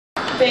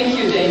Thank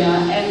you,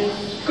 Dana, and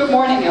good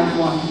morning,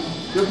 everyone.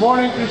 Good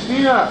morning,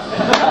 Christina.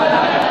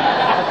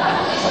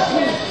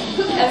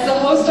 As the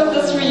host of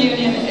this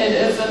reunion, it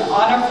is an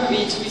honor for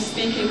me to be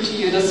speaking to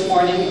you this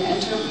morning and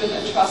to have been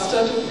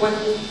entrusted with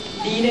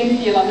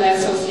leading the Alumni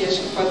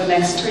Association for the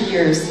next 2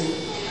 years.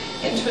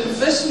 In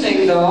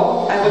transitioning,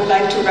 though, I would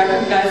like to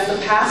recognize the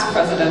past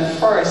president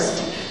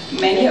first.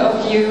 Many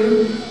of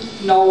you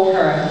know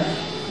her.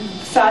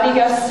 Sadi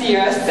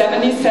Garcia,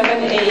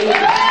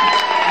 77A.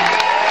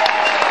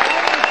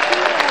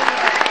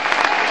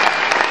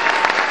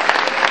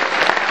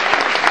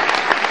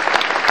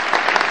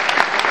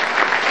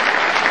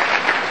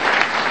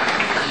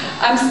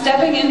 I'm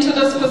stepping into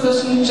this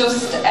position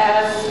just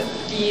as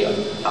the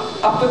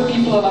Upper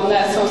People Alumni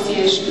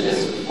Association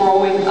is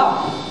growing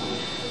up.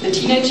 The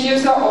teenage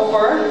years are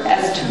over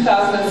as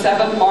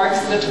 2007 marks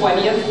the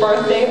 20th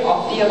birthday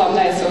of the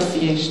Alumni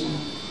Association.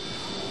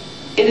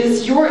 It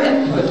is your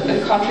input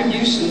and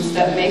contributions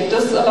that make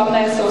this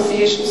Alumni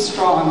Association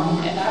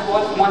strong, and I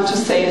want to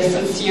say a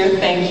sincere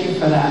thank you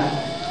for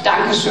that.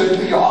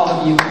 Dankeschön to all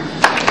of you.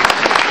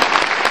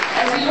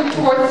 As we look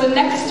towards the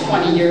next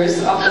 20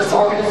 years of this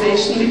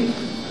organization,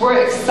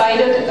 we're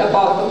excited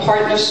about the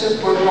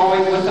partnership we're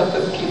growing with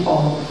Upper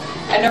People,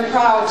 and are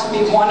proud to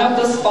be one of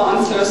the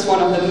sponsors,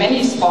 one of the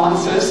many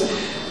sponsors,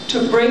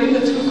 to bring the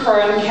two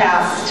current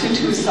casts to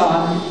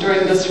Tucson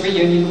during this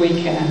reunion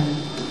weekend.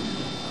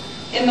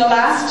 In the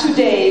last 2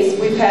 days,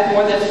 we've had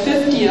more than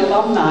 50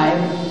 alumni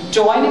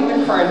joining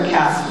the current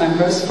cast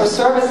members for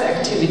service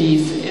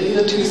activities in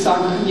the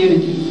Tucson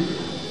community.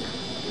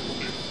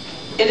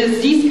 It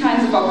is these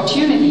kinds of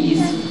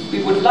opportunities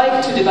we would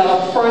like to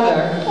develop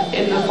further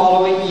in the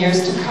following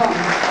years to come.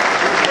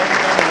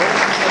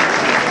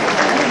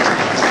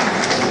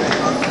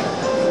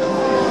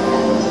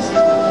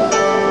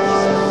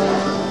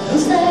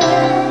 Is there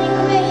any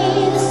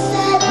greater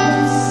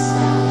sadness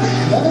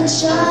than a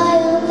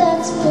child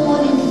that's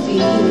born in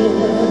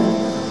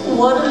fear?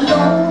 What a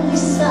lonely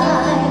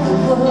sight the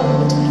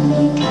world would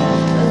make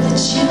if the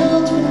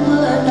children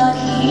were not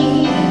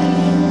here.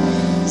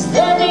 Is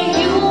there a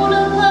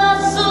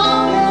universal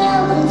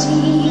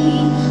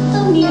melody,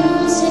 the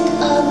music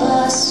of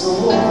our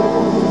soul?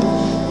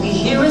 We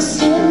hear a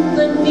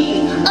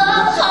symphony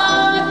of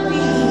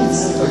heartbeats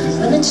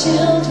when the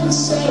children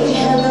say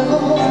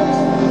hello.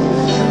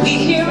 We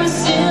hear a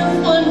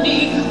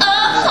symphony of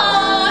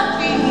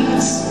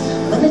heartbeats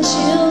when the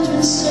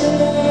children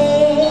say.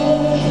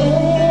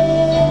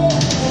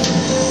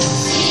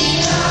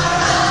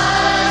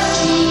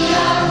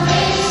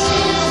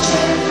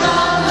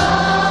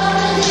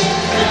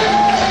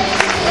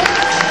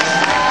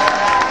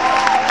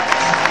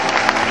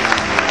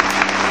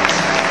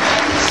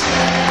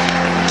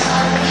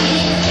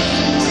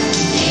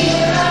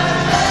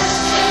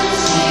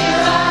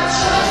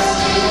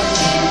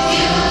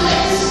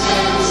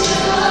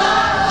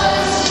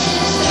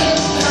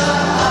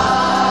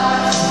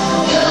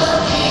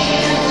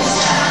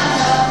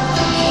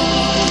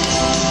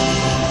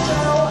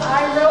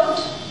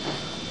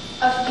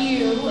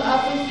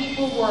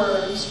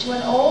 To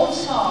an old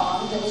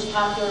song that was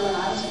popular when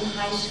I was in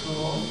high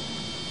school.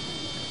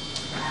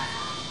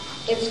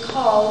 It's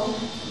called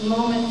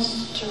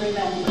Moments to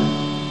Remember.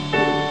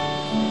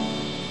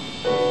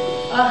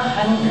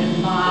 100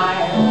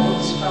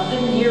 miles from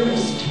the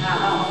nearest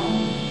town,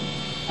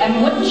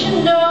 and wouldn't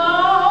you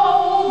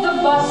know, the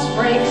bus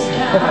breaks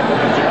down.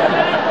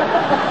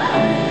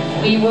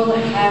 We will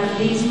have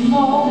these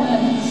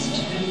moments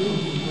to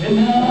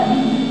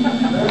remember.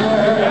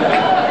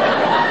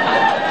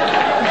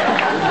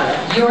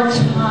 You're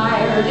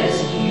tired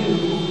as you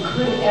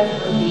could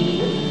ever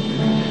be,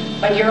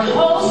 but your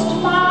host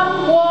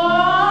mom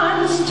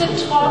wants to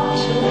talk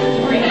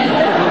till 3. We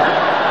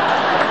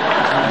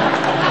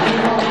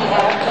will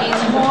have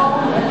these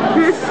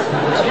moments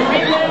to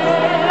remember.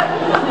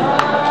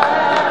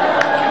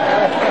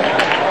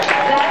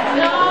 That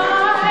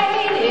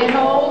night in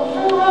old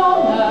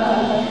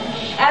Verona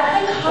at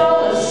the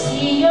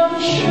Coliseum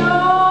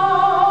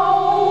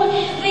show,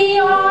 the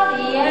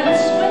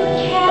audience with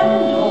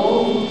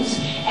candles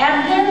and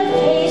their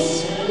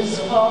faces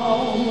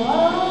all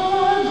aglow.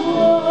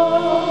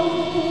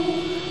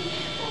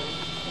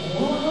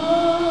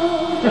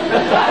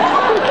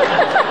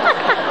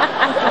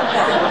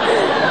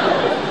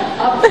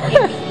 A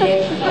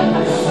picnic,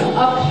 a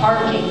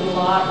parking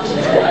lot.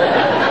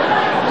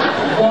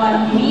 One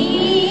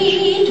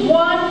meat,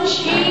 one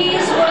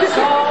cheese was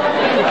all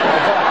we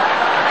had.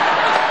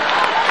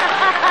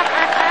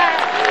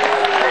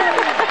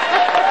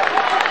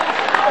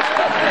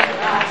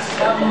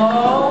 Some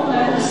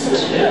moments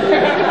too.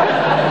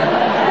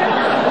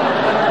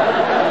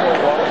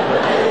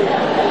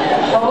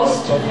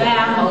 Host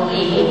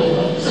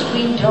families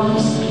we don't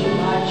see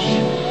much,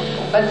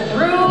 but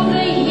through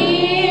the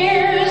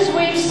years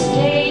we've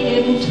stayed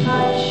in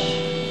touch,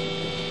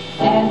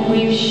 and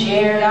we've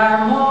shared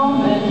our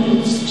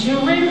moments to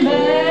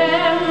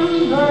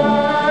remember.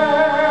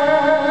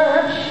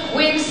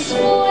 We've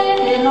split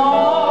in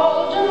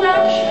all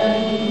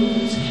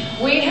directions,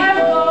 we have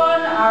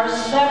gone our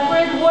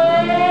separate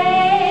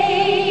ways.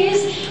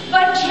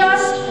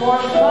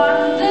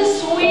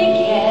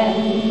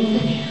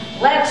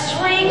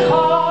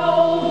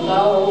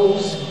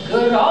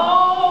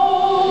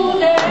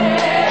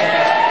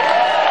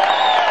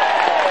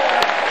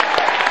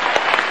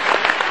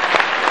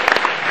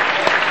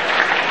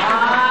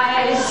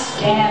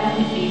 stand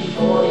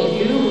before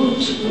you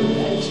to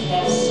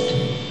attest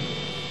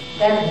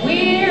that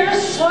we're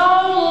so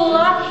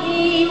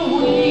lucky,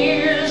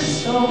 we're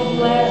so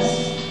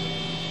blessed,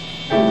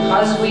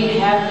 'cause we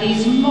have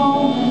these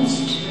moments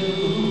to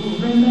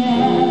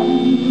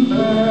remember.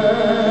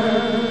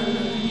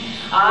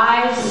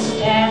 I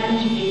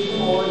stand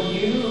before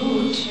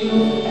you to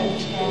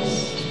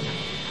attest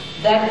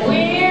that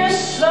we're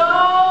so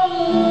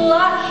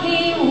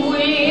lucky,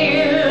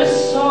 we're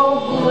so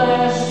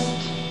blessed,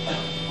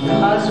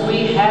 'cause we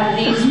have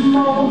these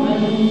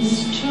moments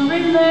to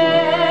remember.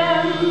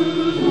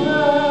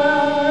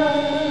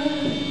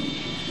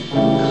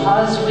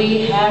 'Cause we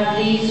have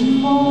these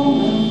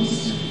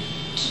moments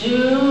to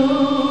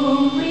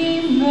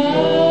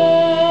remember.